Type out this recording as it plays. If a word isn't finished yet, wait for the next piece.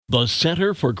The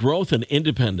Center for Growth and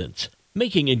Independence,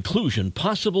 making inclusion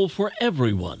possible for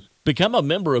everyone. Become a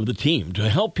member of the team to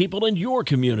help people in your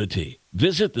community.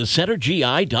 Visit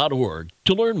thecentergi.org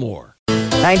to learn more.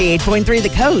 98.3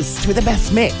 The Coast with the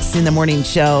best mix in the morning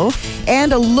show.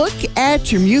 And a look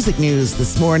at your music news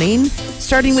this morning,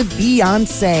 starting with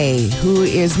Beyonce, who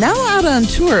is now out on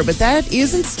tour, but that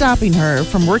isn't stopping her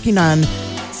from working on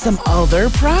some other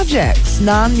projects,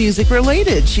 non-music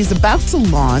related. She's about to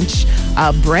launch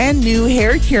a brand new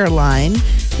hair care line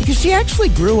because she actually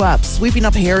grew up sweeping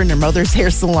up hair in her mother's hair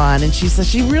salon, and she says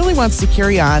she really wants to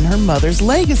carry on her mother's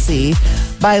legacy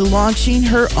by launching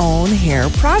her own hair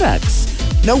products.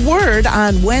 No word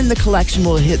on when the collection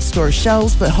will hit store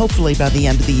shelves, but hopefully by the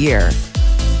end of the year.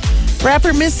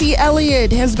 Rapper Missy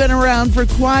Elliott has been around for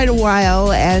quite a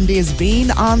while and is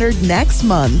being honored next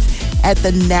month at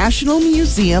the National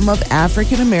Museum of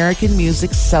African American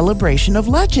Music's Celebration of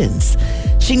Legends.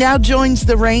 She now joins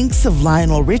the ranks of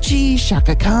Lionel Richie,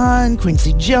 Chaka Khan,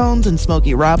 Quincy Jones, and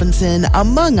Smokey Robinson,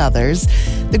 among others.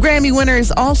 The Grammy winner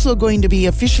is also going to be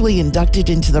officially inducted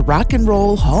into the Rock and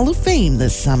Roll Hall of Fame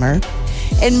this summer.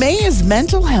 And May is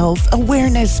Mental Health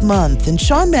Awareness Month, and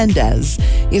Shawn Mendes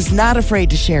is not afraid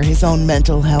to share his own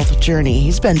mental health journey.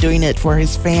 He's been doing it for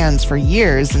his fans for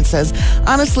years and says,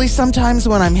 honestly, sometimes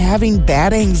when I'm having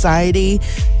bad anxiety,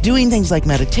 doing things like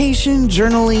meditation,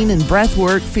 journaling, and breath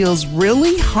work feels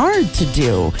really hard to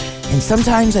do. And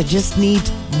sometimes I just need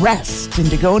rest and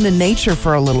to go into nature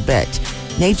for a little bit.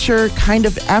 Nature kind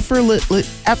of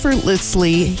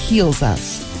effortlessly heals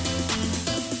us.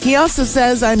 He also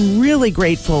says, I'm really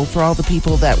grateful for all the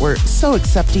people that were so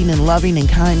accepting and loving and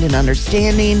kind and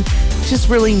understanding. It just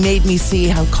really made me see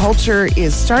how culture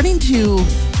is starting to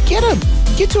get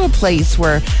to a place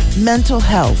where mental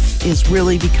health is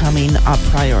really becoming a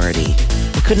priority.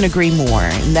 I couldn't agree more.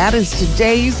 And that is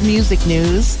today's music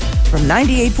news from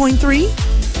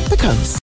 98.3 The Coast.